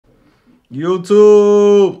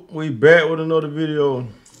YouTube, we back with another video.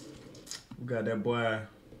 We got that boy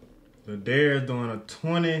Lil Darius doing a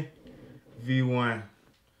 20v1.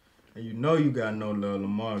 And you know you got no Lil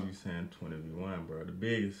Lamar if you saying 20v1, bro. The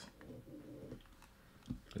biggest.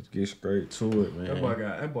 Let's get straight to it, man. That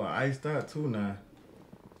boy iced out too now.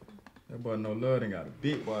 That boy No Love done got a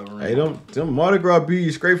big boy ring. Hey, them Mardi Gras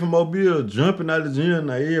bees straight from Mobile, jumping out the gym.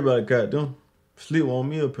 Now everybody got them. Sleep on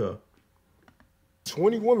me up here.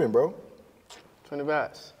 20 women, bro. 20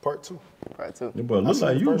 bats. Part 2. Part 2. That boy look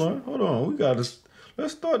like you, man. Hold on, we gotta.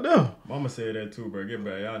 Let's start there. Mama said that too, bro. Get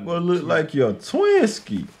back, y'all. Boy, look like your twin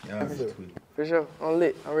ski. For sure. I'm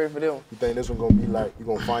lit. I'm ready for this one. You think this one gonna be like, you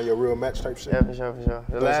gonna find your real match type shit? Yeah, for sure.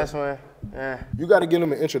 The last one, yeah. You gotta give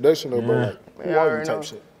them an introduction though, bro. Like, Man, who are you type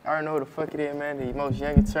shit? I already know who the fuck it is, man. The most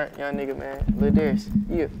young nigga, man. Lil Darius.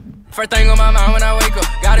 Yeah. First thing on my mind when I wake up,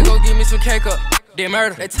 gotta go get me some cake up. Did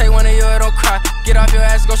murder. They take one of yours, don't cry. Get off your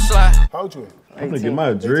ass, go slide. How old you? I'm gonna get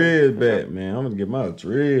my dreads back, man.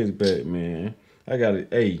 I got it.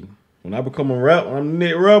 Hey, when I become a rapper, when I'm a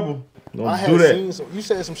net rapper, don't do that. You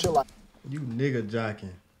said some shit like, you nigga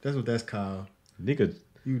jocking. That's what that's called. Nigga.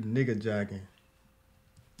 You nigga jocking.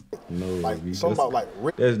 No, like something about like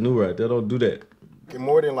Rick. That's new right there. Don't do that. And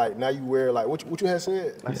more than like now you wear like what you had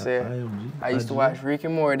said? I said I used to watch Rick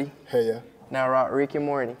and Morty. Hell yeah. Now rock Rick and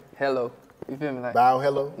Morty. Hello. You feel me? Like bow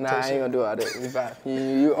hello. Nah, I ain't gonna do all that.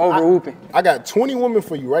 You over whooping. I got 20 women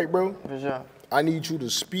for you, right, bro? For sure. I need you to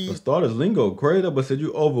speed. The starters lingo crazy, but said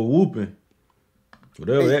you over whooping.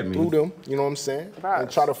 Whatever that means. Through them, you know what I'm saying? Right. And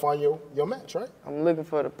try to find your match, right? I'm looking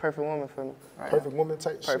for the perfect woman for me. Right perfect woman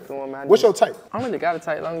type. Perfect woman. What's your type? I don't really got a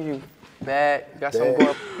type. As long as you bad, you got some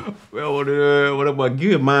boy. Well, what about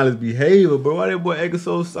give it mindless behavior, bro? Why that boy acting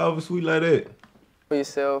so soft and sweet like that? For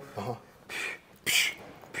yourself.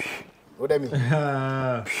 What that mean?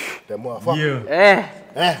 That motherfucker.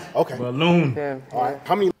 Yeah. Okay. Balloon. Yeah. All right.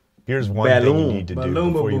 How many? Here's one thing you need to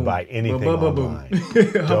do before you buy anything online.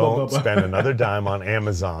 Don't spend another dime on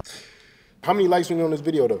Amazon. How many likes we need on this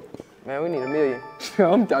video though? Man, we need 1 million.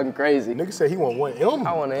 I'm talking crazy. Nigga said he want 1 M.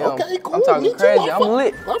 I want an M. Okay, cool. I'm talking crazy. I'm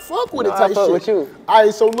lit. I fuck with it I type fuck shit. with you. All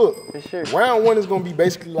right, so look. For sure. Round 1 is gonna be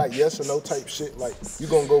basically like yes or no type shit. Like you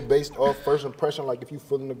gonna go based off first impression, like if you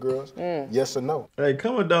feeling the girls, yes or no. Hey,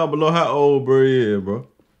 comment down below how old bro is, bro.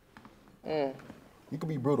 You could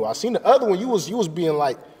be brutal. I seen the other one. You was being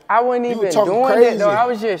like. I wasn't even doing that though. I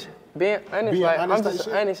was just being honest. Like I'm just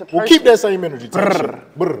an honest person. Well, keep that same energy. Brr.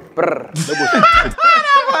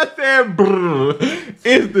 I said brr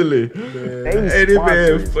instantly. Hey, this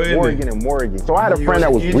man funny. Morgan. So I had a friend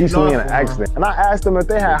that was recently in an accident, and I asked them if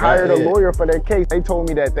they had hired a lawyer for their case. They told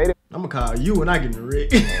me that they didn't. I'm gonna call you when I get the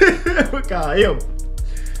Rick. We call him.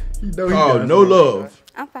 You know he Oh, No Love.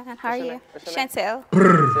 I'm fine. How are you? Chantel.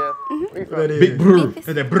 Big brr. That's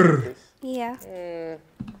that brr. Yeah. Can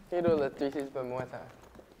you do a little 360 for me one time?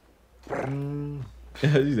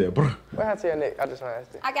 You said brr. What happened to your neck? I just want to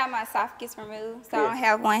ask that. I got my esophagus removed, so I don't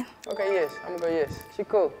have one. Okay, yes. I'm gonna go yes. She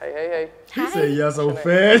cool. Hey. He said yeah so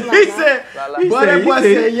fast. He said, boy, that boy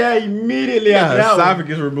said yeah immediately after that one.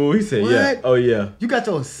 Esophagus removed. He said yeah. Oh yeah. You got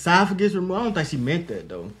your esophagus removed? I don't think she meant that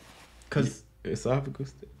though. Cause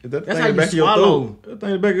esophagus. Is that that's thing how you back of your swallow. throat? That thing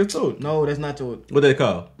in the back of your throat. No, that's not your. What they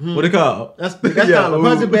call? What they call? That's called a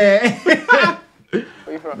punching bag. Where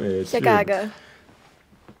you from? Man, Chicago.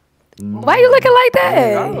 Why you looking like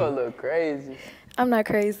that? I'm a little crazy. I'm not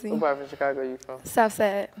crazy. What part from Chicago you from?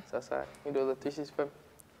 Southside. Southside. You do a little 360 for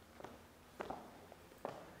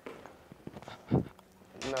me?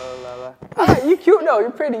 No, la. Ah, you cute though. You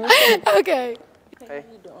pretty. Okay. Hey,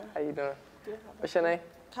 how you doing? What's your name?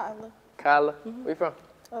 Kyla. Kyla. Where you from?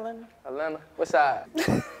 Atlanta. Atlanta. What side?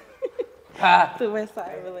 The west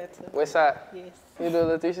side of Atlanta. West side? Yes. You do a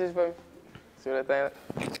little 360 for me? See what I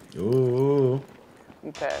think? Ooh.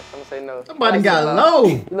 You pass. I'm gonna say no. Somebody got low.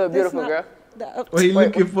 You look beautiful, girl. What he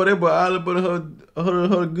looking for? That boy all up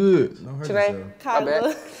on her goods. What's your name?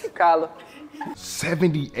 Kyla. Kyla.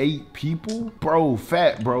 78 people? Bro,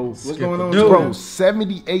 fat, bro. What's going on? Bro,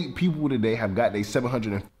 78 people today have got their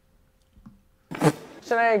 700. What's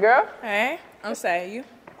your name, girl? Hey, I'm Say. You?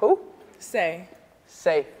 Who? Say.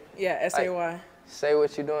 Say. Yeah, S-A-Y. Say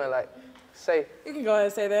what you doing, like, say. You can go ahead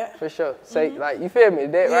and say that. For sure. Say, like, you feel me?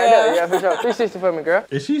 That right there. Yeah, for sure. 360 for me, girl.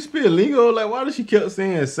 Is she spit lingo? Like, why does she keep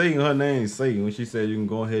saying her name say when she said you can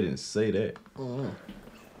go ahead and say that? One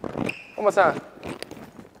more time.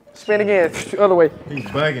 Spin again. Other way. He's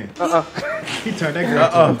bugging. He turned that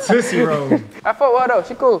girl to a Tootsie Roll. I fuck with her though.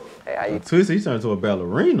 She cool. Hey, how you? Tootsie, he turned into a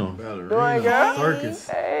ballerina. Doing, girl? Circus.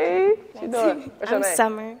 Hey. She doing? What's your I'm name?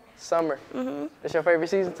 Summer. Summer. That's your favorite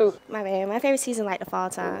season too? My favorite season like the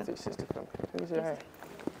fall time. 360 for me. Let me see your hand.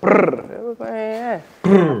 Yeah.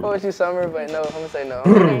 What you summer, but no, I'm gonna say no.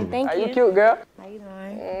 Okay, thank you. You cute, girl? How you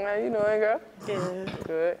doing? How you doing, girl? Good.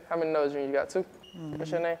 Good. How many nose rings you got? 2?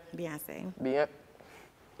 What's your name? Beyonce. Beyonce.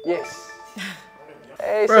 Yes.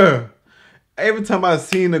 Hey, Bro, every time I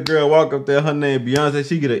seen a girl walk up there, her name Beyonce,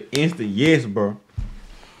 she get an instant yes, bro.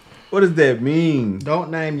 What does that mean? Don't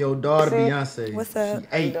name your daughter Beyonce. What's up?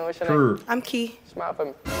 How you doing? What's your name? I'm Key. Smile for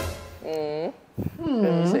me.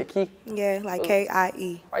 You say Key? Yeah, like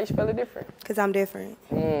K-I-E. Why you spell it different? Because I'm different.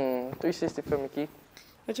 360 for me, Key.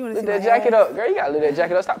 What you want to Lift see? that jacket up. Girl, you gotta lift that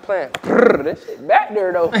jacket up. Stop playing. That shit back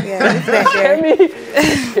there, though. Yeah, it's back there.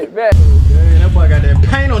 Get back. Man, that boy got that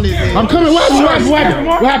paint on his head. I'm coming. What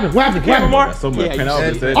happened? So much paint off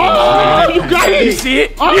his head. Oh, you got it. You see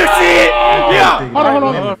it? Oh, You see it? Yeah.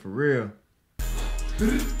 Hold on. For real.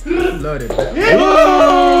 Love that.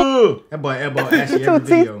 That boy actually every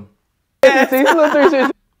video. Little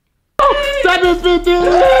 360. 750.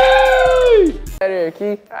 There,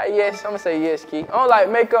 Key. Yes, I'm gonna say yes, Key. I don't like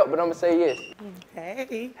makeup, but I'm gonna say yes.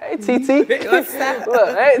 Hey. Hey, TT. What's up?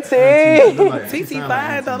 Look, hey, T. TT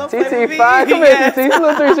fine, don't play with TT me. fine. Come here, TT.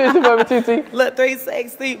 Little 360 for me, TT. Look,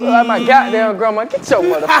 360. Look like my goddamn grandma. Get your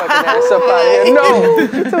motherfucking ass up out of here. No,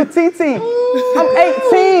 you too TT. I'm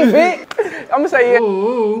 18, bitch. I'm gonna say yes.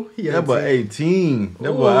 Ooh, That boy 18.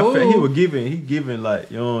 That boy, I felt he giving like,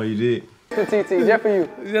 you did. TT, just for you.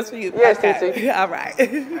 Just for you. Yes, Okay. TT. All right.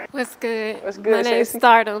 What's good? What's good, My name's Stacey?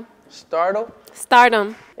 Stardom. Startle?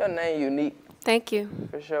 Stardom. Your name unique. Thank you.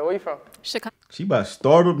 For sure. Where you from? Chicago. She about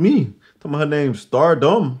startled me. Talking about her name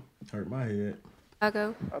Stardom. Hurt my head.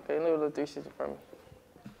 Okay, leave a little 360 for me.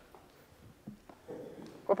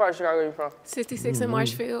 What part of Chicago are you from? 66 in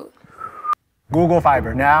Marshfield. Google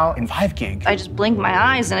Fiber now in 5 gig. I just blink my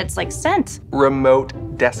eyes and it's like sent. Remote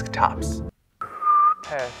desktops.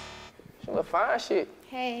 Hey, she look fine shit.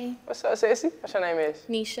 Hey. What's up, Sassy? What's your name is?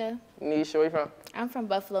 Nisha. Nisha, where you from? I'm from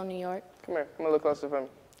Buffalo, New York. Come here, come a little closer for me.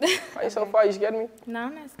 Why you so far? You scared of me? No,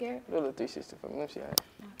 I'm not scared. Do a little 360 for me. Let me see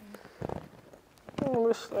how.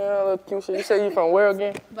 Little slim, little cute shit. You say you from where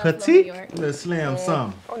again? Buffalo, Petite? New York. Little slim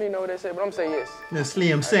something. I don't even know what they said, but I'm gonna say yes. Little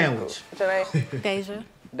slim sandwich. What's your name? Deja.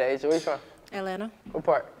 Deja, where you from? Atlanta. What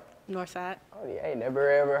part? Northside. Oh, yeah, I ain't never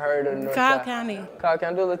ever heard of North Cobb Side. County. Cobb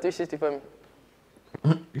County, do a little 360 for me.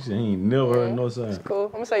 You said he ain't never heard no sign. Cool.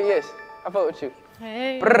 I'm gonna say yes. I fuck with you.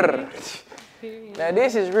 Hey. Brr. Now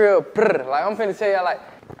this is real brr. Like I'm finna tell y'all like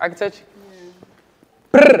I can touch you.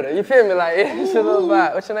 Brr. You feel me? Like it's a little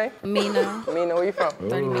vibe. What's your name? Mina. Mina, where you from?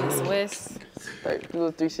 30 minutes west. Like, do a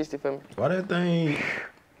little 360 for me. Why that thing?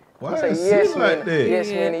 Why Say it yes, sit like that? Yes,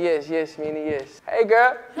 Mina, yes, yes, Mina, yes. Hey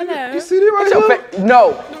girl. Hello. You see that right Get your here? face.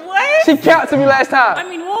 No. What? She counted to me last time. I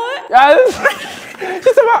mean, what?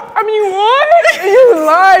 She said, I mean, what? You a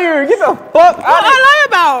liar. Get the fuck out of here. What I lie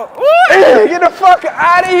about? What? Get the fuck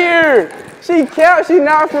out of here. She counts. She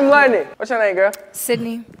not from London. What's your name, girl?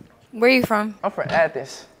 Sydney. Where you from? I'm from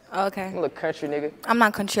Athens. Oh, okay. I'm a little country nigga. I'm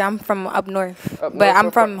not country. I'm from up north. Up but north, I'm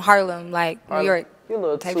where from Harlem, like New York. You a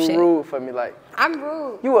little type too shit. rude for me. Like I'm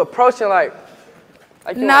rude. you approaching like you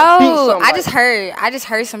wanna beat No, somebody. I just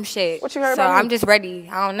heard some shit. What you heard So about me? I'm just ready.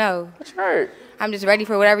 I don't know. What you heard? I'm just ready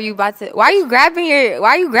for whatever you about to. Why are you grabbing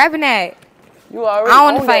that? You already I don't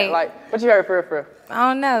wanna own fight. that. Like what you heard for real? I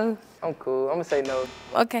don't know. I'm cool. I'm gonna say no.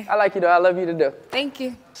 Okay. I like you though. I love you to death. Thank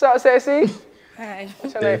you. What's up, Sassy? Hi.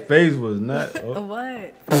 What's your name? That face was not. Oh.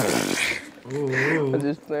 What? I'm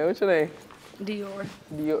just playing. What's your name? Dior.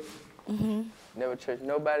 Dior. Mm-hmm. Never trust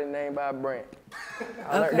nobody named by a brand.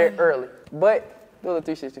 I learned that early. But do a little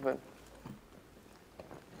 360 for me.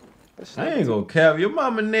 I ain't gonna cap. Your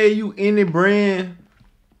mama nail you any brand.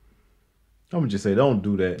 I'm gonna just say, don't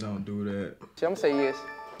do that. Don't do that. I'm gonna say yes.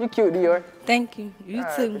 You cute, Dior. Thank you. You All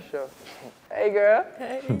right, too. for sure. Hey, girl.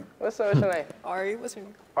 Hey. What's up? What's your name? Ari, what's your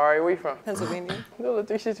name? Ari, where you from? Pennsylvania. Do a little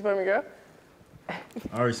 360 for me, girl. I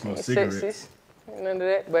already smoke cigarettes. Sexist. None of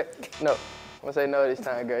that, but no. I'm gonna say no this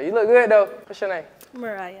time, girl. You look good, though. What's your name?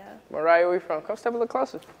 Mariah. Mariah, where you from? Come step a little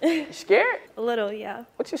closer. You scared? A little, yeah.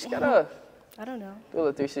 What you scared of? I don't know. Do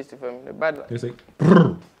a little 360 for me. The body like, They say,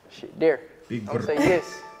 shit, there. big I'm gonna brr. say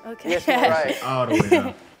yes. Okay. Yes, Mariah. All the way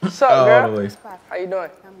down. What's up, All girl? the way. How you doing?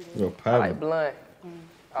 Yo, I power. like blunt.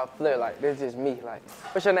 I flirt like this is me. Like,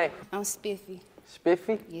 what's your name? I'm Spiffy.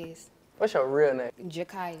 Spiffy? Yes. What's your real name?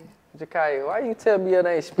 Jakaya. Jakaya. Why you tell me your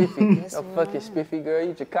name Spiffy? No fucking Spiffy, girl.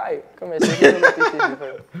 You Jakaya. Come here, say a little 360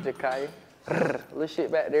 for me. Jakaya. Little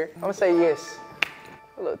shit back there. I'm gonna say yes.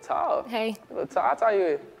 A little tall. Hey. A little tall. How tall you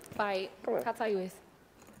is? Fight. Come here. How tall you is?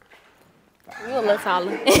 You a little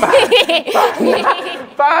taller.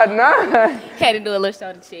 5'9". Had to do a little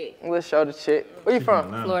shoulder check. Little shoulder check. Where you from?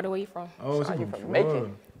 Florida, where you from? Oh, How she you from from Florida.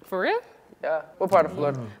 Macon? For real? Yeah. What part of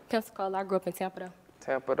Florida? Pensacola. I grew up in Tampa, though.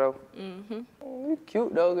 Tampa, though. You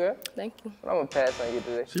cute, though, girl. Thank you. I'm gonna pass on you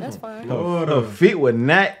today. That's fine. Her fit was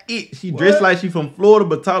not it. She dressed like she from Florida,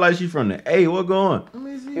 but talk like she from the A. What going?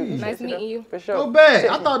 Nice meeting you. For sure. Go back.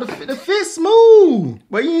 I thought the fit smooth.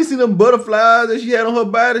 But you ain't see them butterflies that she had on her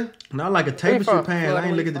body? Not like a tapestry pants. I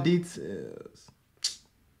ain't look at the details.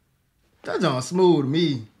 That joint smooth to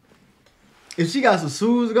me. If she got some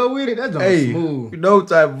shoes to go with it, that joint smooth. You know what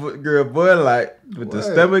type of girl, boy, like with the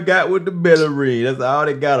stomach got with the belly ring. That's all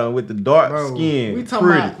they got on with the dark skin. We talking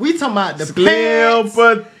about the slim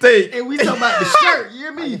petite. And we talking about the shirt. You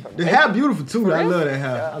hear me? The hair beautiful too. I love that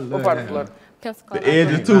hair. I love What part that of Florida? Pensacola. The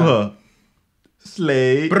edges to her.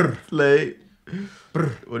 Slade. Slade.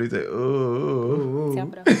 What do you say? Oh.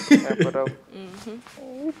 Tampa, though.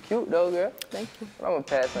 You cute, though, girl. Thank you. I'm gonna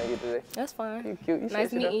pass on you today. That's fine. You cute. You Nice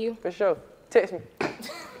sexy, meeting though. you. For sure. Text me.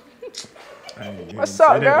 What's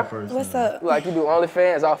up, girl? What's up? Like you do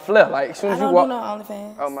OnlyFans off flip. Like as soon as you walk. I don't do no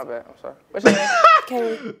OnlyFans. Oh my bad. I'm sorry. What's your name?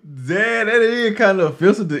 Kaylee. Damn, that is kind of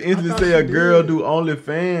offensive to instantly say a girl do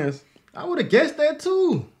OnlyFans. I would have guessed that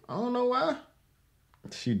too. I don't know why.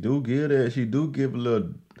 She do give that. She do give a little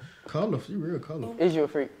color. She real color. Is you a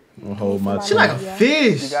freak? I'll hold my She like a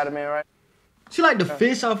fish. You got it, man, right? She like the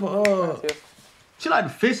fish off of She like the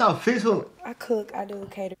fish off Fish Hook. I cook. I do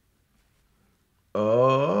cater.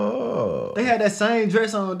 Oh. They had that same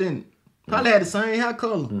dress on, didn't it? Probably had the same hair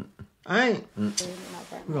color. I ain't.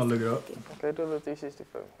 We're gonna look it up. Okay, do a little 360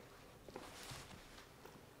 for me.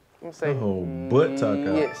 I'm gonna say the whole butt talk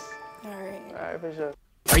out. Yes. Alright, for sure.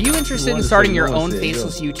 Are you interested in starting your own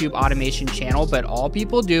faceless YouTube automation channel, but all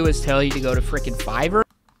people do is tell you to go to frickin' Fiverr?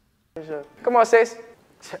 For sure. Come on, sis.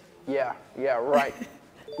 Yeah, right.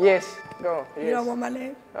 Yes, go on. Yes. You don't want my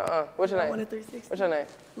name? What's your name? I want a 360. What's your name?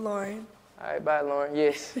 Lauren. All right, bye, Lauren.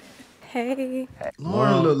 Yes. Hey.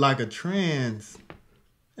 Lauren look like a trans.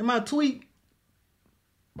 Am I tweet?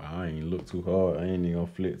 But I ain't look too hard. I ain't even gonna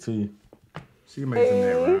flip to you. She makes a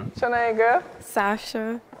name round. What's your name, girl?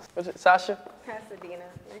 Sasha. What's it? Sasha? Pasadena.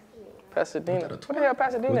 Pasadena. What the hell,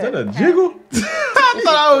 Pasadena? Was that a jiggle? I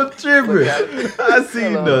thought I was tripping. I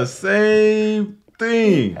seen the same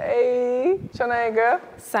thing. Hey, what's your name, girl?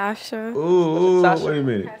 Sasha. Ooh, Sasha? wait a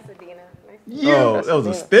minute. Pasadena. Oh, that was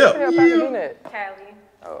a step. Where Pasadena at? Cali.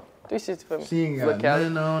 Oh, 360 for me. She ain't Look, got Cali.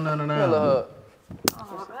 no. Give me a little hug.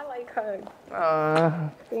 Oh, I like hugs.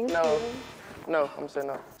 No, I'm saying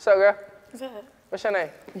no. What's up, girl? What's up? What's your name?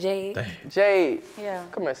 Jade. Jade. Yeah.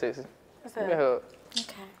 Come here, sexy. What's Give me a hug.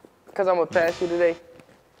 Okay. Cause I'm gonna pass you today.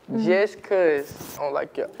 Just cause I don't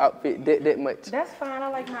like your outfit that much. That's fine. I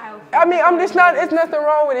like my outfit. I mean, it's nothing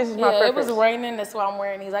wrong with it. It's just my preference. It was raining. That's why I'm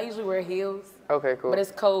wearing these. I usually wear heels. Okay, cool. But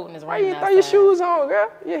it's cold and it's Why raining you throw your outside. shoes on,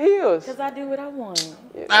 girl? Your heels. Cause I do what I want.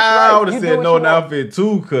 I would have said no in the outfit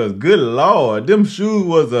too, cause good lord, them shoes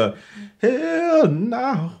was a hell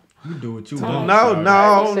no. You do what you want.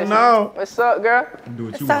 No. What's up, girl? You do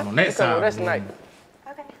what you want on that side. That's night.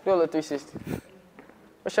 Okay. Do a little 360.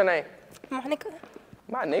 What's your name? Monica.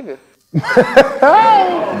 My nigga.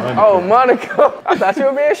 Oh, Monica. I thought you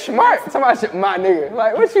were being smart. Somebody my nigga.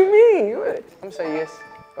 Like, what you mean? I'm saying yes.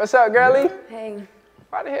 What's up, girlie? Hey.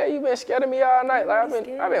 Why the hell you been scared of me all night? Like,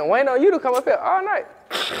 I've been waiting on you to come up here all night.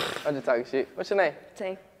 I'm just talking shit. What's your name?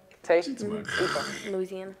 Tay. Tay?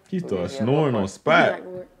 Louisiana. He started snoring on spot.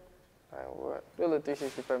 Do a little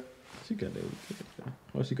 360 for me. She got that.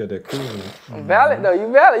 Oh, she got that cool one. I'm valid though.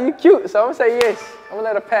 You valid. You cute. So I'm gonna say yes. I'm gonna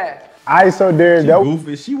let her pass. So there, she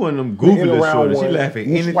goofy. She one of them goofy little shorties. She laugh at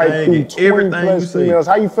anything and everything you say. Females.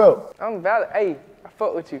 How you felt? I'm valid. Hey, I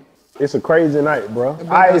fuck with you. It's a crazy night, bro.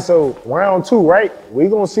 So round 2, right? We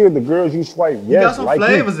gonna see if the girls you swipe yes got some like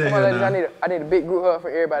flavors you. in here now. I need a big group hug for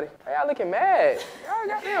everybody. Hey, y'all looking mad. Y'all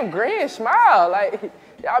goddamn grin, smile. Like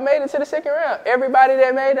y'all made it to the second round. Everybody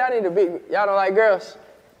that made it, I need a big. Y'all don't like girls?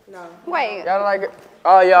 No. Wait. Y'all don't like.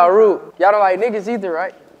 Oh, y'all rude. Y'all don't like niggas either,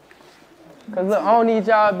 right? Cause look, I don't need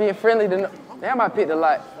y'all being friendly to know. Damn, I picked a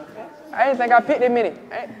lot. I didn't think I picked that many.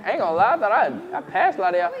 I ain't gonna lie, I thought I passed a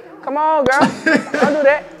lot of y'all. Come on, girl. Don't do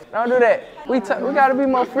that. Don't do that. We gotta be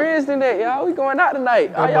more friends than that, y'all. We going out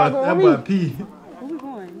tonight. Are y'all going with me? Where we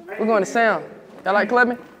going? We're going to Sound. Y'all like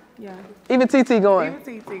clubbing? Yeah. Even TT going. TT,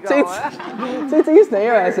 you stay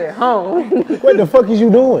your ass at home. What the fuck is you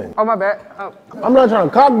doing? Oh, my bad. Oh. I'm not trying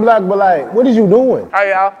to cock block, but like, what is you doing? All right,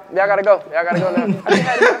 y'all. Y'all gotta go. Y'all gotta go now. I just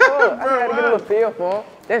had to get a little feel for them.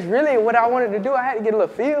 That's really what I wanted to do. I had to get a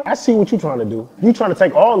little feel. I see what you trying to do. You trying to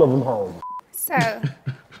take all of them home. So,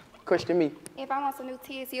 Question me. if I want some new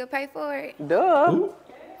tits, you'll pay for it? Duh.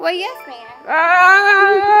 Well, yes, ma'am.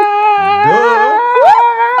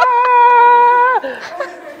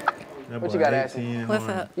 What you got to ask me? What's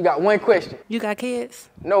up? You got one question. You got kids?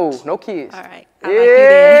 No kids. All right.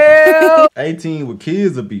 Yeah. 18 with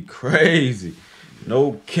kids would be crazy.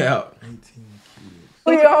 No cap. 18 kids.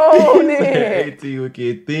 We own it. 18 with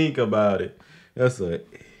kids. Think about it. That's a.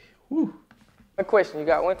 Whew. One question. You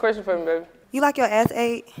got one question for me, baby? You like your ass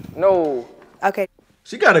ate? No. Okay.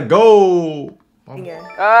 She gotta go. Yeah.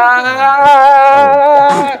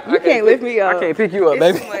 You can't lift me up. I can't pick you up,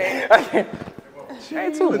 baby.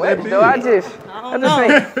 Ain't too much though. I just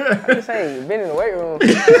ain't been in the weight room.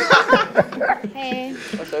 Hey.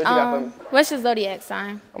 What you got for me? What's your zodiac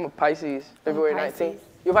sign? I'm a Pisces. February 19th.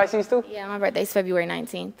 You Pisces too? Yeah, my birthday's February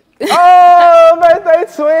 19th. Oh, birthday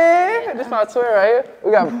twin! This my twin right here.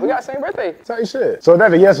 We got same birthday. Same shit. So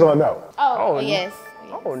that's a yes or a no? Oh, yes.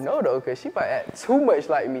 I don't know though, cause she might act too much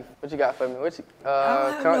like me. What you got for me? What you?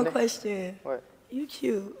 I don't have no question. What? You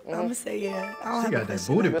cute. I'm gonna say yeah. I don't She have got a that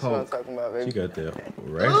question. booty That's what I'm poke. talking about, baby. She got that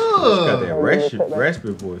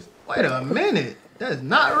raspy voice. Wait a minute. That's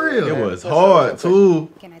not real. It was hard too.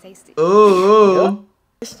 Can I taste it? Oh.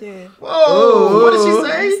 Question. Whoa. What did she I'm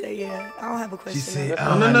say? gonna say yeah. I don't have a question. She said, I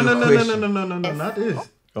don't no, have no, no no, no, question. no, no, no, no, not this.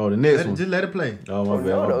 Oh, the next one. Just let it play. Oh, my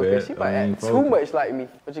No, though, bad. cause she might I ain't act too focused. much like me.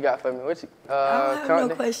 What you got for me? What you? I don't have no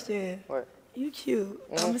Compton? question. What? You cute.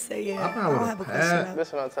 I'm gonna say yeah. I I probably don't have a question. though.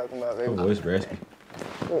 That's what I'm talking about, baby. Her voice raspy.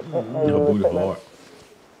 Her booty hard.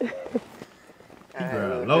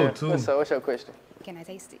 Girl, low too. What's your question? Can I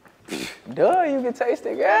taste it? Duh, you can taste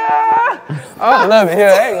it, girl. I love it here.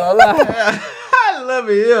 I ain't gonna lie. I love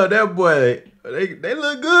it. Yeah, that boy. They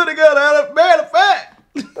look good together. Matter of fact.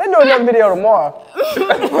 Let's do another video tomorrow.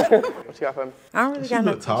 What you got for me? I don't really She got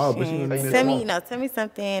no look tall, but she question. look Tell me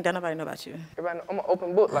something that nobody know about you. Everybody know, I'm an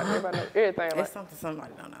open book. Like everybody know everything. Like, It's something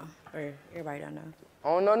somebody don't know, or everybody don't know. I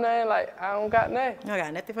don't know nothing. Like I don't got nothing. You don't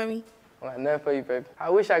got nothing for me. I got nothing for you, baby. I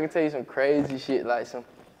wish I could tell you some crazy shit, like some.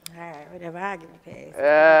 All right, whatever. I'll give you a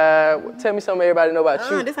pass. Tell me something everybody know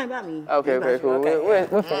about you. This ain't about me. Okay, This about cool. you. Okay.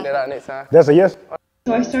 We'll figure that out next time. That's a yes?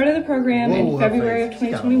 So I started the program in February of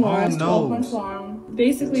 2021. It's 12 nose. months long.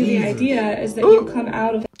 Basically, the idea is that you come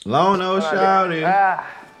out of Long nose shouty.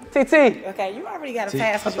 TT. Okay, you already got a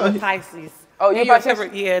pass because you're a Pisces. Oh, you And Pisces?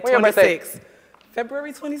 Yeah, When your birthday? 26.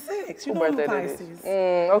 February 26. You Who know I'm a birthday that Pisces.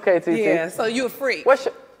 Okay, TT. Yeah, so you a freak. What's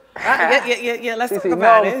your? Yeah. Let's TT, talk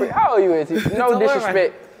about no, it. freak. How old you is? TT? No Don't worry.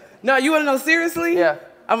 disrespect. No, you want to know seriously? Yeah.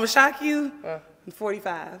 I'm going to shock you. I'm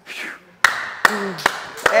 45.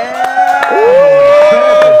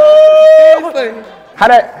 How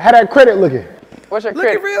that credit looking? What's your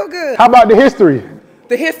Looking credit? real good. How about the history?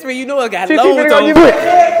 The history, you know, it got TT loads finna go on give it. me.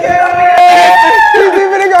 TT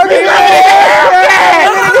finna go give me.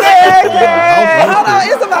 Hold on,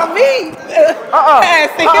 it's about me.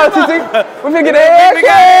 TT. We finna get the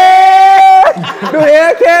haircut. Do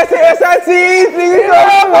haircuts, SITs, nigga.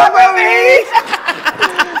 Come on, baby.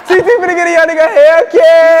 TT finna get a young nigga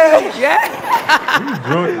haircut. Yeah. You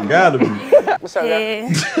drunk, gotta be. What's up, Yeah.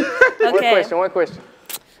 guys? Okay. One question.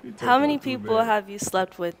 How many people have you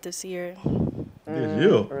slept with this year? This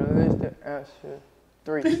you. Realistic answer.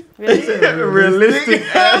 3.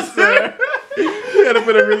 Realistic answer. You gotta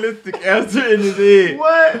put a realistic answer in his head.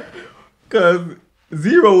 What? Cause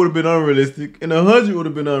 0 would have been unrealistic and 100 would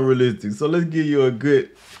have been unrealistic. So let's give you a good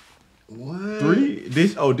What? 3.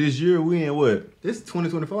 This year we in what? This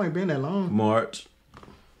 2024 ain't been that long. March.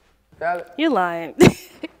 Valid. You lying.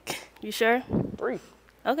 You sure? 3.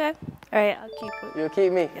 Okay. All right, I'll keep it. You'll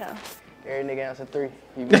keep me. Yeah. Every nigga answer 3.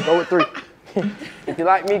 You go with 3. If you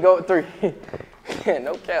like me, go with 3.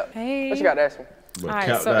 No cap. Hey. What you got to ask me? All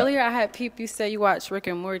right, so earlier I had peep, you said you watched Rick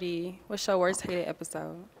and Morty. What's your worst hated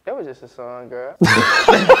episode? That was just a song, girl.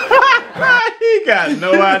 He got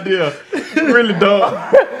no idea. Really don't.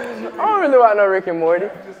 I don't really watch no Rick and Morty.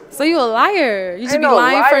 So you a liar. You just Ain't be no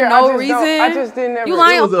lying liar, for I no just reason. don't- I just didn't ever- You It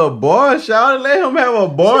lying. was a bar, shout. Let him have a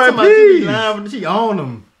bar in She be peace. lying, but she on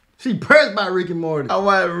them. She pressed by Rick and Morty. I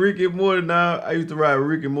watch Rick and Morty now. I used to ride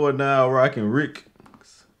Rick and Morty now. Rocking Rick.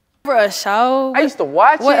 For a show? I used to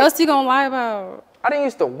watch it. What else you gonna lie about? I didn't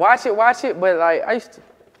used to watch it, but like I used to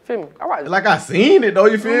feel me. I watched Like I seen it though,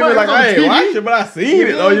 you feel me? Like Like I ain't on TV. watched it, but I seen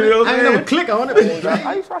it though, you know what I I'm ain't saying? never click on it.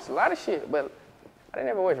 I used to watch a lot of shit, but I didn't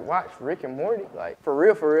ever watch Rick and Morty. Like for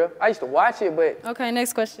real. I used to watch it, but Okay,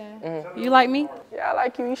 next question. You like me? yeah, I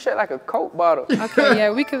like you. You shit like a Coke bottle. Okay,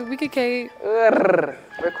 yeah, we could cake.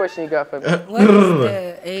 What question you got for me? What is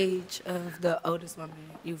the age of the oldest woman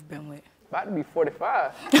you've been with? About to be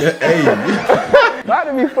 45. Hey, About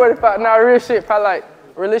to be 45. Now real shit, probably like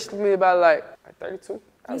realistically about like 32.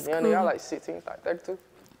 I was That's young nigga, I cool. was like 16, like 32.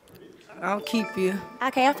 I'll keep you.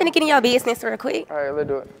 Okay, I'm finna get in your business real quick. All right, let's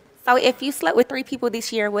do it. So if you slept with 3 people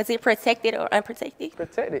this year, was it protected or unprotected?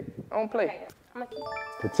 Protected. I don't play.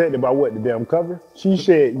 Protected by what? The damn cover? She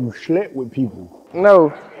said you slept with people. No.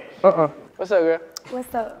 What's up, girl?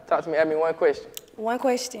 What's up? Talk to me. Ask me one question. One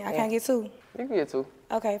question. I can't get 2. You can get 2.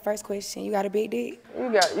 Okay, first question. You got a big dick?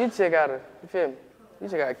 You just gotta, you feel me? You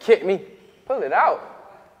just gotta kick me. Pull it out.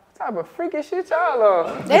 What type of freaky shit y'all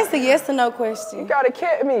on? That's a yes or no question. You gotta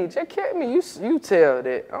kick me. Just kick me. You tell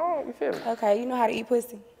that. Oh, you feel me? Okay, you know how to eat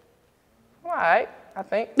pussy? All right, I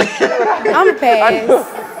think. I'm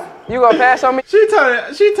pass. You gonna pass on me? She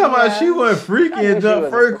talking about she wasn't freaky and jump.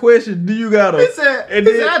 First question, do you got He said,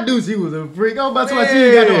 I knew she was a freak. I was about to say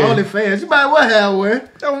she ain't got no OnlyFans. She might well have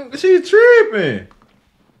one. She tripping.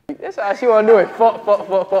 That's how she wanna do it. Fuck.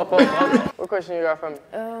 What question you got for me?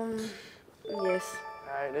 Yes.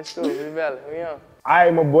 All right, let's do it. We valid. We on. All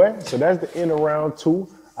right, my boy. So that's the end of round 2.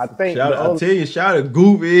 I think. I tell you, shout out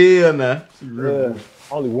goofy here now.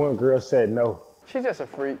 Only one girl said no. She's just a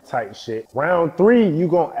freak. Type shit. Round 3, you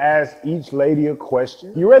gonna ask each lady a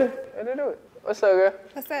question. You ready? Let's do it. What's up, girl?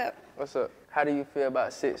 What's up? What's up? How do you feel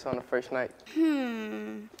about sex on the first night?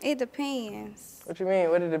 It depends. What you mean?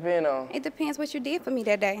 What it depend on? It depends what you did for me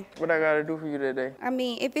that day. What I gotta do for you that day? I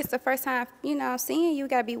mean, if it's the first time, seeing you,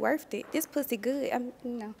 gotta be worth it. This pussy good. Said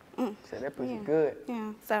that pussy good.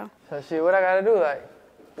 Yeah, so shit, what I gotta do? Like,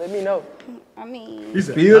 let me know. I mean, You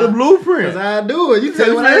spill the blueprint. Cause I do it. You tell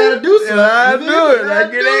me what I gotta do. So I do it. I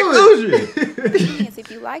get that coochie. it depends if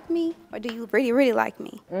you like me or do you really, really like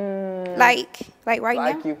me? Like right now?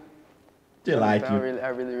 Like you. Just like you. I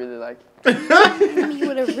really like you. I mean, you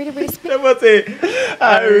would have really spit. That must say,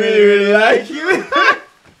 I really like you.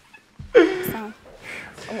 So,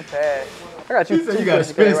 I'm a pass. I got you. You said two you gotta questions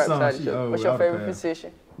spit right some. beside each other. What's your favorite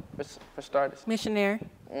position for starters? Missionary.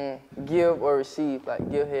 Give or receive? Like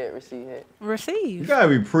give head, receive head. Receive. You gotta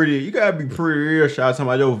be pretty. You gotta be pretty real. Shout out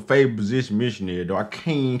to your favorite position missionary, though. I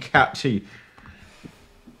can't couch you.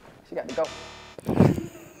 She got to go.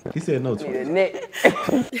 He said no Need to a neck.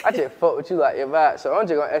 I just fuck with you like your vibe. So I'm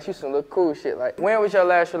just gonna ask you some little cool shit. Like, when was your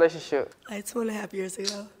last relationship? Like 2.5 years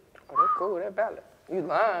ago. Oh, that's cool. That's valid. You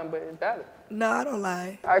lying, but it's valid. No, I don't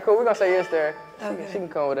lie. All right, cool. We're gonna say yes there. Okay. She can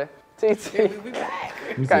come with that. TT. We back.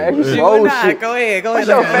 Got you some old shit. Go ahead. What's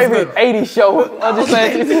your favorite 80s show? I'm just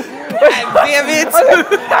saying, TT. Damn it.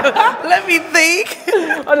 Let me think.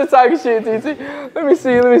 I'm just talking shit, TT. Let me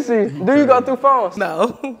see. Do you go through phones?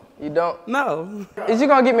 No. You don't? No. Is you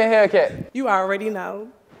gonna get me a haircut? You already know.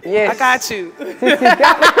 Yes. I got you.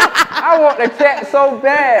 I want the cat so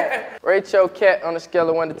bad. Rate your cat on a scale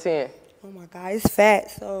of 1 to 10. Oh my God, it's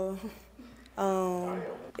fat, so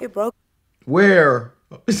it broke. Where?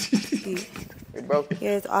 It broke.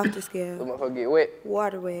 Yeah, it's off the The scale. motherfucker get wet.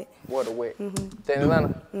 Water wet. Water wet. Mm-hmm. Stay in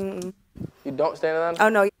Atlanta? Mm-mm. You don't stay in Atlanta? Oh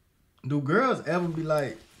no. Do girls ever be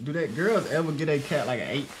like? Do that girls ever get a cat like an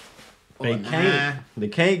 8? They can't. They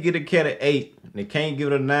can't get a cat at 8. They can't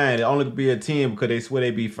give it a 9. It only could be a 10 because they swear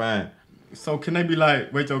they be fine. So can they be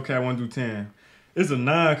like, rate your cat 1 through 10? It's a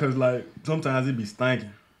 9 because like sometimes it be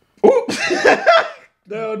stinking. They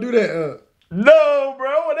don't do that. No,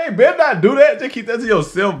 bro. They better not do that. Just keep that to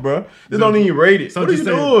yourself, bro. Just don't even rate it. So what are you just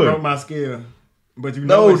say doing? broke my scale. But you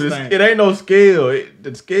know No, it ain't no scale.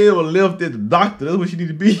 The scale left at the doctor. That's what she need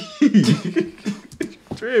to be.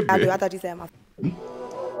 Tripping. I thought you said my.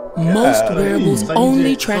 Most wearables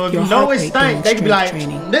only track your heart rate during they can be like,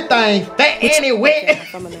 training. this thing fat and it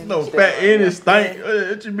wet. No fat and it stink.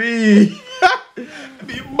 What you mean?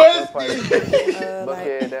 Be musty.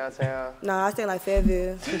 Buckhead downtown. No, I stay like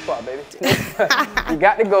Fayetteville. Too far, baby. You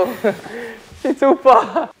got to go. She too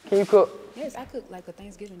far. Can you cook? Yes, I cook like a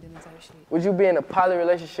Thanksgiving dinner type shit. Would you be in a poly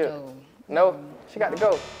relationship? No? She got to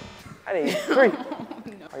go. I need 3.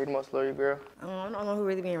 Are you the most loyal girl? I don't know who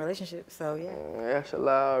really be in a relationship, so yeah. That's a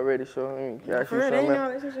lie already, so let me ask you For real, they ain't something no else.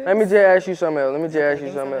 relationships? Let me just ask you something else. Give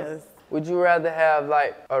me something else. Would you rather have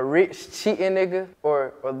like a rich cheating nigga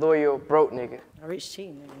or a loyal broke nigga? A rich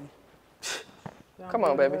cheating nigga. Come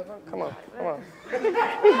on, baby. Come on. You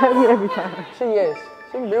have me every time. She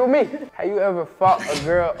can be with me. Have you ever fought a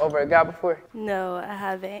girl over a guy before? No, I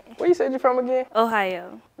haven't. Where you said you from again?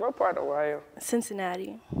 Ohio. What part of Ohio?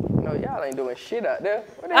 Cincinnati. No, y'all ain't doing shit out there.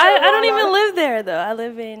 I don't even live there though. I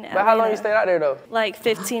live in But how long you stayed out there though? Like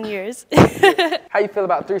 15 years. How you feel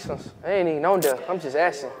about threesomes? I ain't even known that. I'm just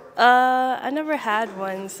asking. I never had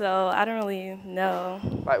one, so I don't really know.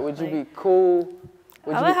 Like, would you be cool?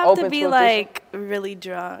 Would I you would be have open to be to a like really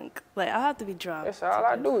drunk. Like I'll have to be drunk. That's all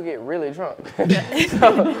I do is get really drunk.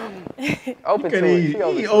 So, open to it. He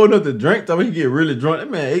ain't old enough to drink, though. He get really drunk. That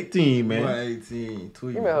man 18, man. Boy, 18,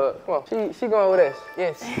 tweet. Give me a hug. Come on. She going with us.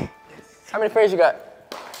 Yes. How many friends you got?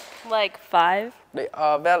 Like 5. They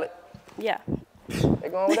are valid. Yeah. They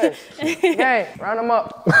going with us. Gang, round them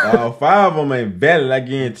up. 5 of them ain't valid, I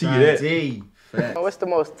guarantee you that. What's the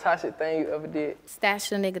most toxic thing you ever did? Stash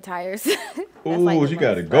the nigga tires. Ooh, she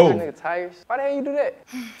gotta go. Stash the nigga tires? Why the hell you do that?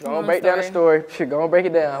 Go on, break down the story. Shit, go on, break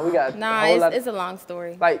it down. We got Nah, it's a long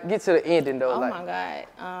story. Like, get to the ending though. Oh like. my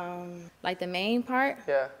God. Like the main part.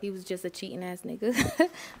 Yeah. He was just a cheating ass nigga.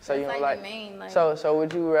 So you know, like like, the main, like. So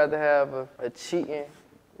would you rather have a cheating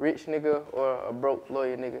rich nigga or a broke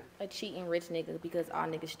lawyer nigga? A cheating rich nigga because all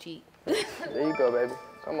niggas cheat. There you go, baby.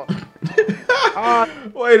 Come on.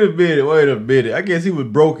 Wait a minute. I guess he was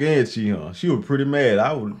broke and cheating, huh? She was pretty mad.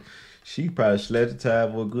 She probably slapped the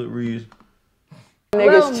tire for a good reason.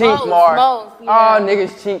 Niggas cheat, Mar. All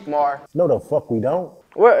niggas cheat, Mar. No, the fuck we don't.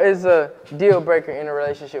 What is a deal breaker in a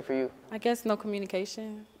relationship for you? I guess no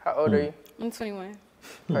communication. How old are you? I'm 21.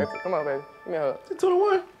 Perfect. Come on, baby. Give me a hug. She's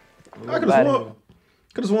 21. I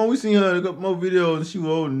could have sworn we seen her in a couple more videos and she was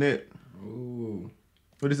older than that. Ooh.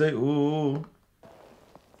 What'd he say? Ooh.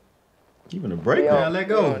 Keeping a break now, let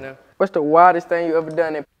go. What's the wildest thing you ever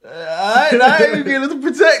done in I ain't even getting to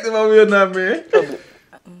protect him over here now, man.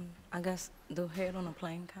 I guess the head on a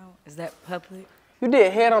plane count. Is that public? You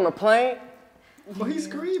did head on a plane? Well, he's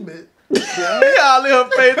screaming. Y'all look at her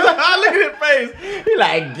face. Look at his face. He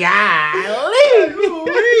like, golly.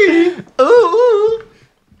 Ooh.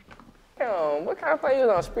 Damn, what kind of plane you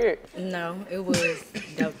was on, Spirit? No, it was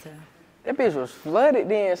Delta. That bitch was flooded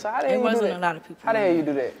then, so how the hell you do that? It wasn't a lot of people. How the hell you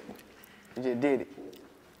do that? You just did it.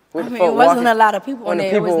 I mean, it wasn't a lot of people in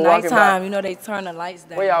there. It was nighttime. You know, they turned the lights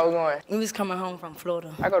down. Where y'all was going? We was coming home from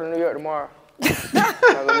Florida. I go to New York tomorrow. I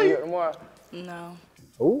go to New York tomorrow. No.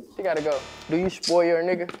 Ooh. You gotta go. Do you spoil your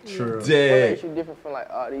nigga? Sure. What makes you different from like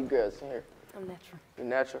all these girls in here? I'm natural. You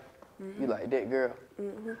natural? You like that girl?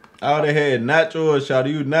 All they had natural or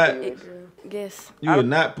shawty, you not? Yes. You would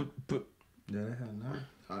not put. Yeah, that hell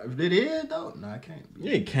no. If it is though, no, it can't be.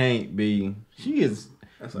 It can't be. She is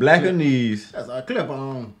black her knees. That's our clip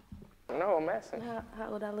on. No, I'm asking.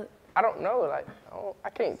 How old I look? I don't know. Like, I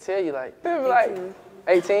can't tell you. Like,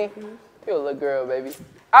 18. You're a little girl, baby.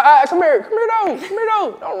 Come here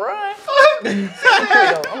though. Don't run. Wait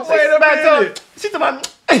a minute. She's about.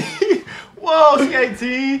 Whoa, she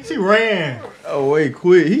 18. She ran. Oh wait,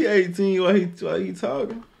 quit. He 18. Why he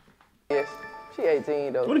talking? Yes. She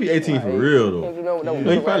 18 though. What if he 18 for real though?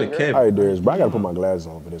 He probably capping. All right, Darius, but I gotta put my glasses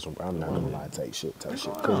on for this one. I'm not gonna lie, type shit. Cause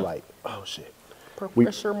like, oh shit.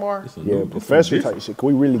 Professor Moore. Yeah, professor type shit.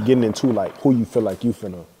 Cause we really getting into like who you feel like you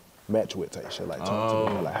finna match with type shit. Like talk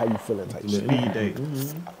to me, like how you feeling type shit. Speed date. I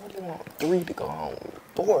really want 3 to go home.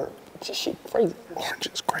 4. This shit crazy. Orange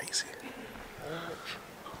is crazy.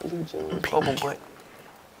 Blue jeans, bubble butt.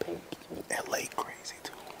 Pink. LA crazy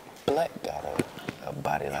too. Black got a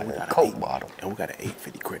body like a Coke bottle. And we got an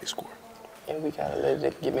 850 credit score. And we gotta let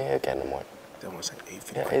it give me a haircut in the morning. That one's an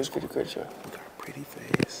 850 yeah, credit 850 credit score. We got a pretty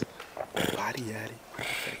face. Body yaddy.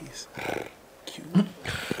 Pretty face. Cute.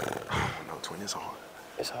 I don't know, twin, it's hard.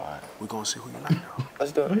 It's hard. We're gonna see who you like now.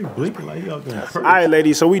 Let's do it. He blinking like y'all going first. All right,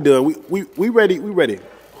 ladies, so we done. We ready.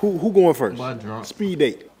 Who going first? Drunk. Speed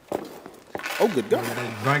date. Oh, good God.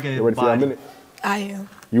 You ready for your minute? I am.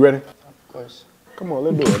 You ready? Of course. Come on,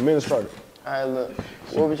 let's do it. Minute started. All right, look.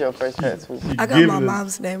 What was your first tattoo? I got my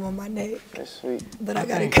mom's name on my neck. That's sweet. But I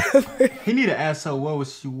got it covered. He need to ask her what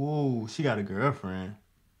was she. Whoa, she got a girlfriend.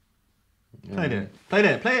 Play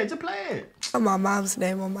that. Just play it. My mom's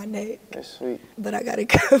name on my neck. That's sweet. But I got it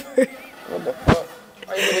covered. What the fuck?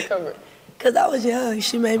 Why you get it covered? Cause I was young.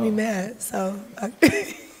 She made me mad. So. All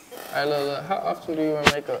right, look. How often do you wear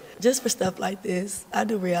makeup? Just for stuff like this. I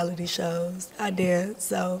do reality shows. I dance.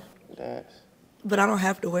 So. Dance. But I don't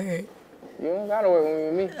have to wear it. You don't gotta wear it when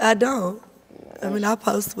you with me. I don't. I mean, I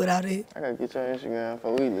post without it. I gotta get your Instagram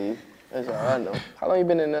before we leave. That's all I know. How long you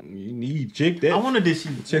been in that? You need to check that. I wonder did she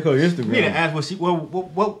check her Instagram. You need to ask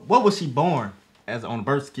what was she born as on the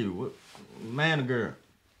birth certificate? What man or girl?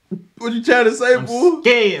 What you trying to say, I'm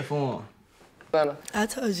scared for him. I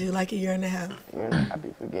told you like a year and a half. I be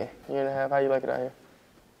forgetting. Year and a half. How you like it out here?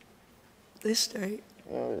 It's straight.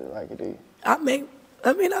 You don't really like it, do you? I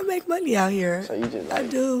make money out here. So you just like I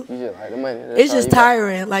do. You just like the money. It's just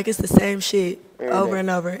tiring. Like it's the same shit over and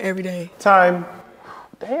over every day. Time.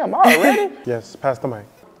 Damn, already? Yes, pass the mic.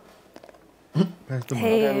 Pass the mic.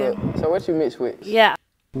 Okay, look. So what you mix with? Yeah.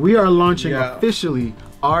 We are launching officially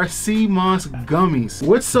our sea moss gummies.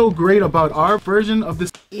 What's so great about our version of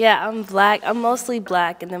this Yeah, I'm black. I'm mostly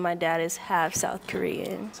black, and then my dad is half South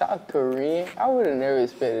Korean. South Korean? I would have never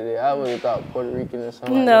expected it. I would have thought Puerto Rican or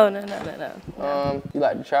something. No. You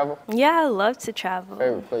like to travel? Yeah, I love to travel.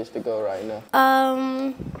 Favorite place to go right now?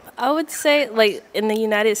 I would say like in the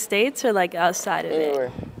United States or like outside of Anywhere.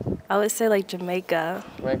 it. I would say like Jamaica.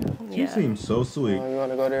 Jamaica? You seem so sweet. You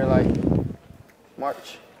want to go there like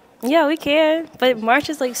March? Yeah, we can. But March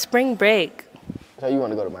is like spring break. So you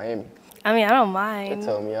want to go to Miami? I mean, I don't mind. They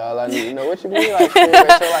told me all I need to know. What you mean like spring break?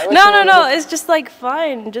 So, like, No. It's just like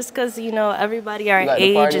fun. Just because, you know, everybody our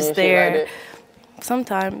age is there. Like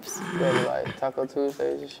sometimes. You go to like Taco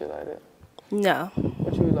Tuesdays and shit like that? No.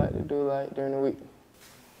 What you like to do like during the week?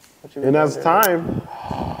 And that's time.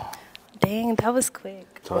 Dang, that was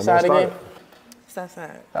quick. What side again?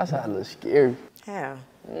 Southside. Southside a little scary. How?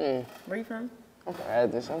 Where you from? I'm from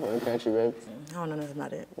Athens. I'm from the country, baby. I don't know nothing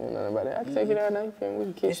about it. You don't know nothing about it. I can take you down there. You feel me? We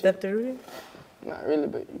can kick Step through it? Not really,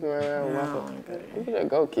 but you can run around with my foot. You can just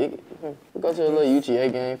go kick it. We go to a little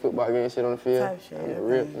UGA game, football game, sit on the field. Type shit. I'm a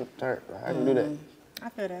rip and turn. I can do that. I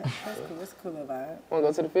feel that. That's cool. It's a cool little vibe. Want to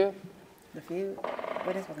go to the field? The field?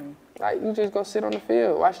 What is for me? Like, you just go sit on the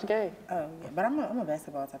field, watch the game. Oh, yeah. But I'm a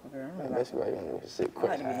basketball type of girl. Basketball, you want to sit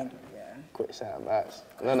quick side. Yeah. Quick side vibes.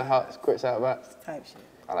 Another house, quick side vibes. Type shit.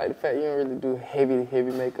 I like the fact you don't really do heavy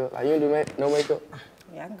makeup. Like, you don't do no makeup?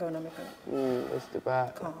 Yeah, I can go no makeup. That's the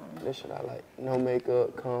vibe. Calm. That shit I like. No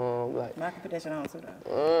makeup, calm, like. But I can put that shit on too,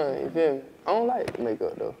 though. You feel me? I don't like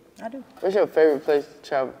makeup, though. I do. What's your favorite place to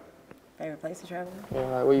travel? Favorite place to travel? Yeah,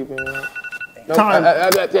 like, where you been at? Time.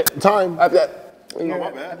 Time. I've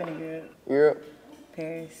been in Europe.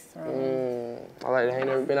 Paris. I like that. I ain't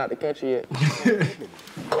never been out the country yet.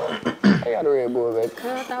 I got a Red Bull, baby.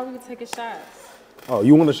 Girl, I thought we could take a shot. Oh,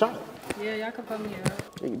 you want a shot? Yeah, y'all can put me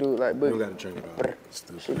up. You can do it like, but You gotta drink it out.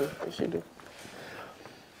 She do.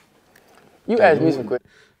 You ask me some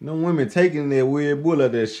questions. No women taking that Red Bull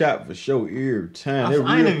out that shot for show every time. They're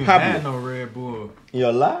I ain't real even popular. had no Red Bull.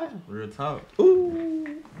 You lie? Real talk.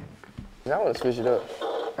 Ooh. I want to switch it up.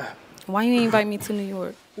 Why you ain't invite me to New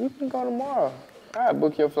York? You can go tomorrow. I'll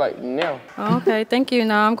book your flight now. Oh, okay, thank you.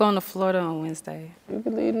 No, I'm going to Florida on Wednesday. You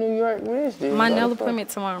can leave New York Wednesday. My nail appointment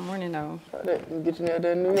tomorrow morning, though. Like that. You get your nail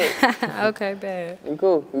done in New York. Okay, bad. You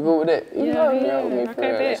cool? You good with that? Yeah. Okay,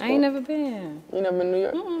 bad. I ain't never been. You never been to New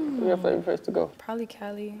York? Where's your favorite place to go? Probably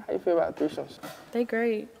Cali. How you feel about threesomes? They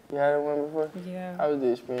great. You had one before? Yeah. How was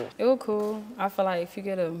the experience? It was cool. I feel like if you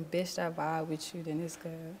get a bitch that vibe with you, then it's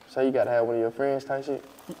good. So you gotta have one of your friends type shit?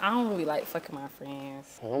 I don't really like fucking my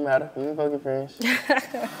friends. It don't matter. You can fuck your friends. You fuck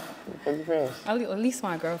your friends. At least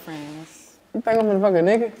my girlfriends. You think I'm gonna fuck a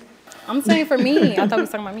nigga? I'm saying for me. I thought we was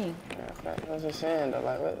talking about me. Yeah, I was just saying though,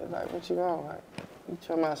 what you want? Like, you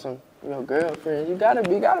talking about your girlfriend? You gotta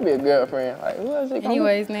be a girlfriend. Like, who else?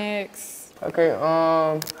 Anyways, next. Okay,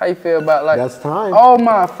 how you feel about like? That's time. Oh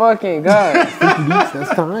my fucking god.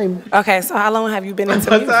 That's time. Okay, so how long have you been into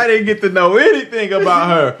music? I didn't get to know anything about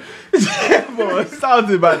her. That boy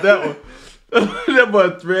salty about that one. That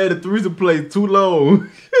boy read the threesome play too long.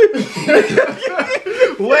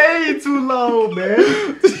 Way too long, man.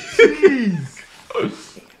 Jeez.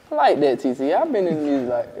 I like that, TC. I've been in music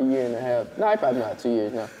like a year and a half. No, probably not 2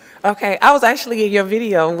 years now. Okay, I was actually in your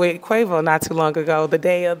video with Quavo not too long ago, the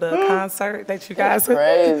day of the concert that you guys. That's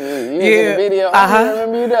crazy. You was in the video. I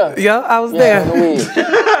remember you there. Yep, I was there.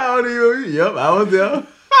 Yep, I was there.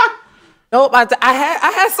 Nope, I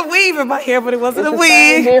had some weave in my hair, but it wasn't a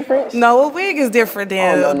wig. No, a wig is different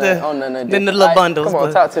than the little bundles. Come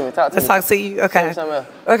on, talk to me. Let's talk to you. Okay.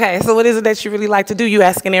 Okay, so what is it that you really like to do? You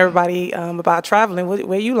asking everybody about traveling.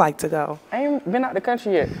 Where you like to go? I ain't been out the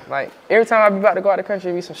country yet. Like, every time I be about to go out the country,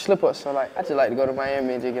 it be some slip-ups. So, like, I just like to go to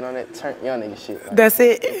Miami and just get on that turn young nigga shit. Like, that's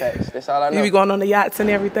it? Facts. That's all I know. You be going on the yachts and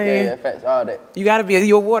everything? Yeah, facts. All that. You got to be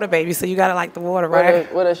a water baby, so you got to like the water, right?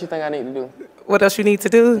 What else you think I need to do? What else you need to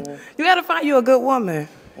do? You got to find you a good woman.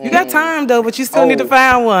 You got time, though, but you still need to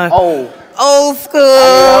find one. Old school.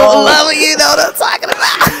 Love it, you know what I'm talking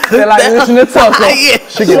about. They like listening to Tucker. Yeah.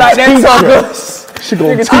 She like that Tucker. She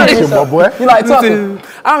gonna teach you, my boy. You like Tucker?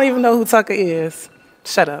 I don't even know who Tucker is.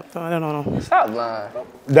 Shut up. I don't know. Stop lying.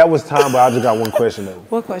 That was time, but I just got one question, though.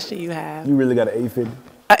 What question you have? You really got an 850?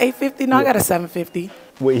 An 850? No, I got a 750.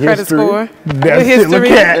 With credit history? score. That's with history.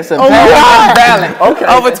 That's a valid. Okay.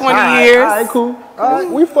 Over 20 years. All right, cool. All right,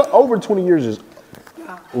 we over 20 years is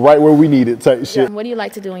right where we need it type shit. What do you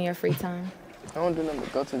like to do in your free time? I don't do nothing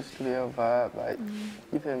but go to the studio, vibe. Like,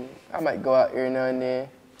 you feel me? I might go out every now and then.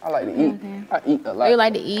 I like to eat. I eat a lot. You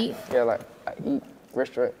like to eat? Yeah, like, I eat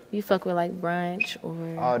restaurant. You fuck with like brunch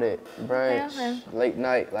or? All that. Brunch, late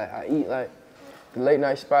night. Like, I eat like, the late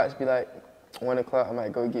night spots be like 1 o'clock, I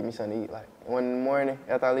might go get me something to eat. Like 1 in the morning,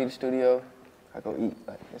 after I leave the studio, I go eat.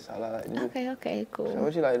 Like that's all I like to do. Okay, cool. So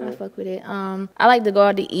what you like to do? I fuck with it. I like to go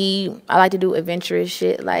out to eat. I like to do adventurous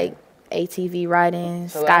shit like ATV riding,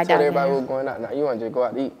 So like I told everybody skydiving. we're going out now. You want to just go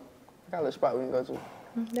out to eat? I got a little spot we can go to.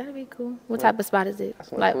 That'd be cool. What type of spot is it?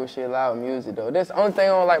 Some cool shit, loud music though. That's the only thing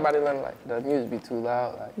I don't like about Atlanta. Like the music be too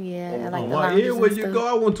loud. Like yeah, I like the lounges and where you go?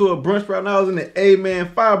 I went to a brunch spot and I was in the A-Man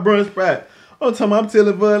 5 brunch spot. I'm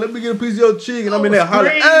telling Bud, let me get a piece of your chicken. I'm in there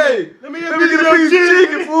hollering, hey, let me get a piece of your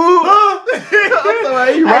chicken, fool. Huh? I'm talking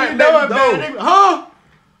about, he right next door. Huh?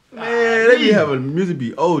 Man, they be having music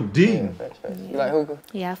be OD. You like hookah?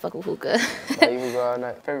 Yeah, I fuck with hookah. Like you would go all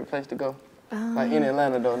night. Favorite place to go? Like in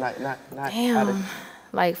Atlanta though, not Damn.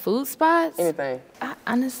 Like food spots? Anything.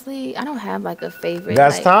 Honestly, I don't have like a favorite.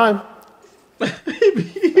 That's like, time.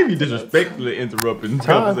 He be disrespectfully interrupting the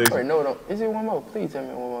conversation. Wait, no. Is it one more? Please tell me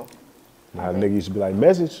one more. Nah, nigga used to be like,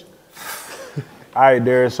 message. All right,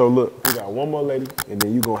 Darius, so look, we got one more lady, and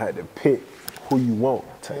then you gonna have to pick who you want.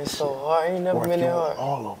 It's so hard. I ain't never been that hard.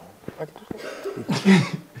 All of them.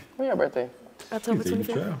 When your birthday? October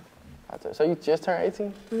 25th. So you just turned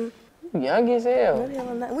 18? Mm-hmm. You young as hell.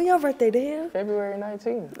 When your birthday, the hell? February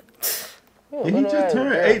 19th. Did he just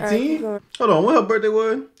turn 18? Hold on, when her birthday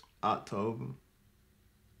was? October.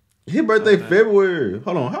 His birthday February.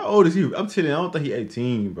 Hold on, how old is he? I'm telling you, I don't think he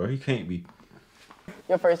 18, bro. He can't be.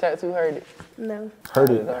 Your first tattoo hurt it? No.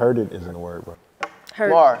 Hurt it isn't a word, bro.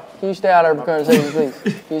 Hurt. Mar, can you stay out of the conversation, please?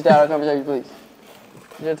 Can you stay out of the conversation, please?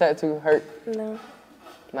 Did your tattoo hurt? No.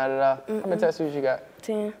 Not at all? How many tattoos you got?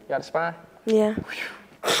 10. You got a spine? Yeah. You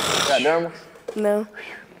got dermals? No.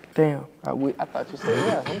 Damn. I thought you said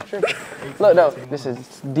yeah. I'm tripping. Look though, this is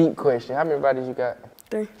a deep question. How many bodies you got?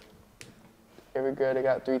 3. Every girl they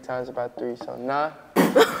got 3 times about 3, so 9.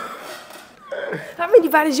 How many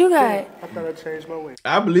bodies you got? I thought I changed my way.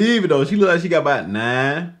 I believe it though. She look like she got about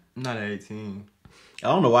 9. Not 18. I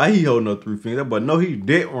don't know why he holding up 3 fingers, but no, he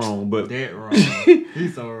dead wrong. But dead wrong.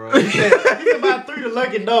 He's so wrong. He said about 3 the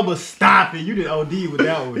lucky number. Stop it. You did OD with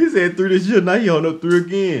that one. He said 3 this year. Now he holding up 3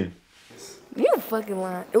 again. You fucking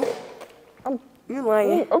lying. You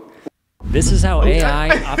lying. This is how AI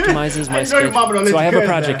optimizes my schedule. So I have a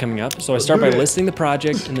project coming up, so I start by listing the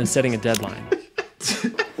project and then setting a deadline.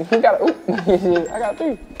 You got I got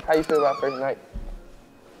 3. How you feel about first night?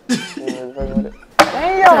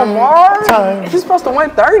 Damn, Mar! You supposed to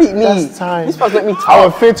 130 me. That's time. You supposed to let me talk. I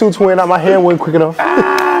was fit to twin out. My hand wasn't quick enough.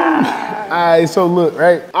 Alright, so look,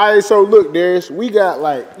 right? Alright, so look, Darius, we got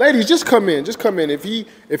like, ladies, just come in. If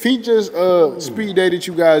he just speed dated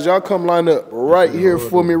you guys, y'all come line up right here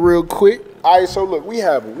for me real quick. Alright, so look, we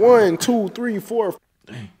have 1, 2, 3, 4.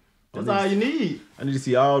 That's all you need. I need to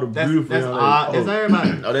see all the beautiful. That's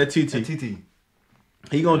everybody. Oh, that's TT. TT.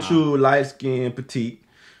 He gonna choose light skin, petite.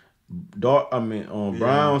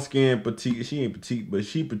 Brown skin, petite. She ain't petite, but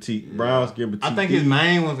she petite. Brown skin, petite. I think his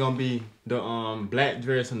main one's gonna be the black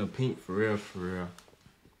dress and the pink for real.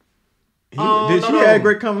 She had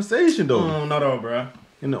great conversation though. No, bro.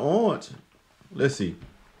 In the orange. Let's see.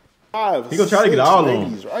 5, He gonna try to get all of them.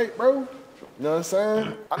 ladies, right, bro? You know what I'm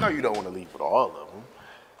saying? I know you don't want to leave with all of them.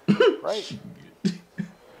 Right?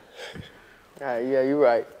 Alright, yeah, you're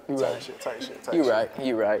right. Tight shit. You're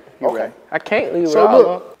right. Okay. I can't leave So with all of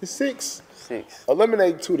them. look, it's 6. 6.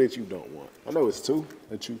 Eliminate 2 that you don't want. I know it's 2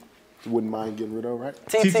 that you wouldn't mind getting rid of, right?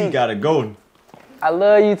 TT gotta go. I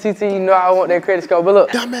love you, TT. You know I want that credit score, but look.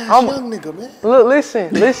 Dumbass young nigga, man. Look,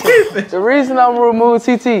 listen. The reason I'm gonna remove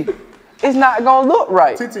TT, it's not gonna look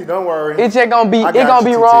right. TT, don't worry. It's just gonna be, I got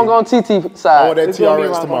you, wrong TT. on TT side. I want that It's gonna be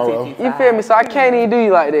TRX wrong on tomorrow. TT. You feel me? So I can't even do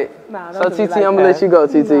you like that. Nah, So don't do me TT, like I'm gonna that. let you go,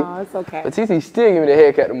 TT. No, it's okay. But TT still give me the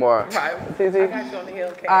haircut tomorrow. Right. TT. I got you on the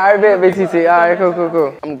Hellcat. All right, bet, TT. All right, cool.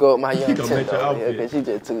 I'm gonna go with my young gonna tender match your over here, outfit. cause she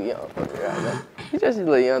just too young for me right now. She just a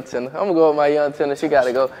little young tender. I'm gonna go with my young tender. She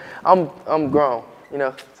gotta go. I'm grown, you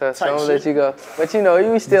know. So I'm gonna let you go. But you know,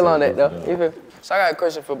 you still on that though. You feel? So I got a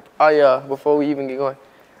question for all y'all before we even get going.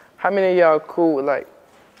 How many of y'all cool with like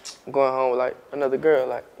going home with like another girl?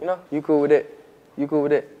 Like, you know, you cool with it? You cool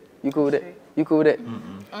with it? You cool with it? You cool with it?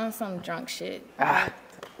 On some drunk shit.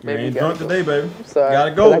 You ain't drunk today, baby. I'm sorry.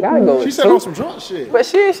 Gotta go. I gotta go. She said on some drunk shit. But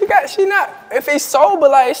she not. If it's sober,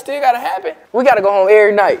 like it still gotta happen. We gotta go home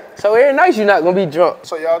every night. So every night you're not gonna be drunk.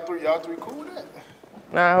 So y'all three cool with that?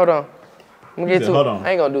 Nah, hold on. I'm gonna get to hold it. on.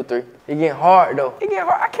 I ain't gonna do 3. It getting hard though. It getting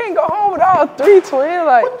hard. I can't go home with all 3 twins.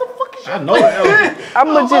 Like, what the fuck is I know that.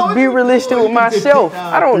 I'ma just be realistic with myself.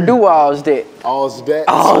 I don't do all that. All's that.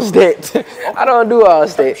 I don't do all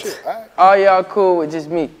that. All y'all cool with just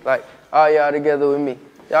me. Like, all y'all together with me.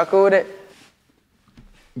 Y'all cool with it?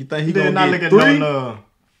 You think he He did gonna not get look at 3? no love.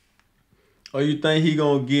 Or you think he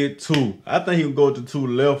gonna get 2? I think he'll go to 2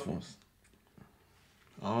 left ones.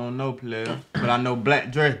 I don't know, player. But I know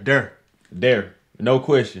black dress there. There. No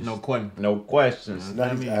questions. No question. No questions. Now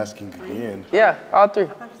he's asking again. Yeah, all 3.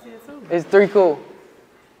 It's 3 cool.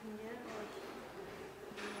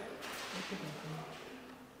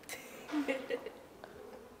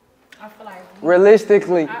 I feel like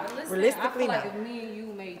Realistically. Realistically, like if me and you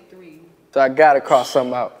made 3. So I gotta cross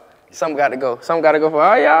something out. Something got to go. Something got to go for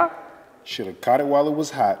all y'all. Should have caught it while it was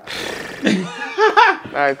hot.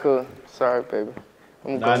 All right, cool. Sorry, baby.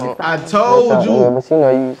 I told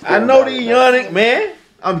you. I know the young man.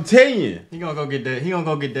 I'm telling you. He gonna go get that. He gonna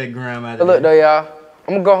go get that gram out of there. Look though, y'all.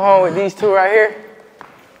 I'm gonna go home with these 2 right here,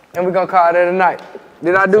 and we're gonna call it a night.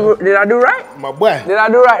 Did I do right? My boy. Did I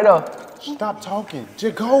do right though? Stop talking.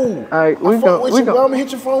 Just go. All right, we gonna. I'm gonna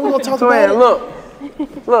hit your phone. We gonna talk about it. Look.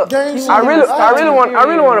 I really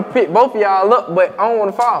want to pick both of y'all up, but I don't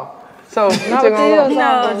want to fall. So No, don't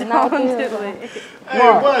do it. Hey,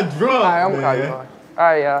 what drunk? All right, I'm gonna call you. All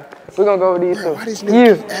right, y'all. We're gonna go with these 2. Why this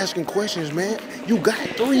nigga keep asking questions, man? You got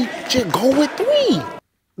 3. Just go with 3.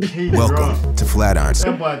 Welcome to Flatirons.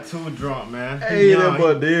 That boy too drunk, man. Hey, that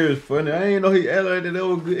boy Darius funny. I ain't know he act like that. That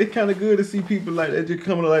was good. It's kind of good to see people like that just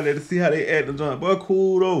coming like that to see how they act and joint. Boy,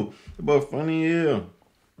 cool though. That boy funny, yeah.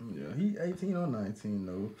 Yeah, he 18 or 19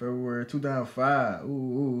 though. February 2005.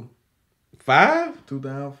 Ooh. 5?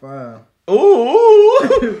 2005.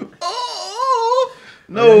 Ooh.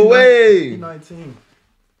 No way. He 19.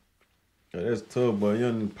 Yeah, that's tough, boy. You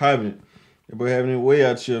ain't popping. That boy having it way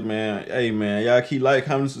out here, man. Hey, man, y'all keep like,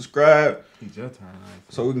 comment, subscribe. He just turned 19.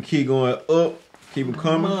 So we can keep going up, keep them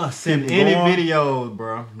coming. Send any videos,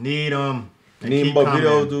 bro. Need them. Need more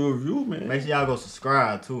videos to review, man. Make sure y'all go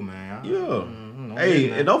subscribe too, man. Yeah. Hey,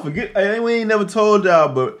 and don't forget, hey, we ain't never told y'all,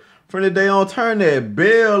 but from the day on, turn that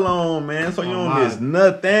bell on, man, so you don't miss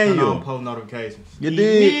nothing. Turn on post notifications. You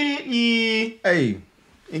did. Hey,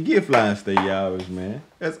 and get fly and stay Yalvish, man.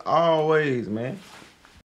 That's always, man.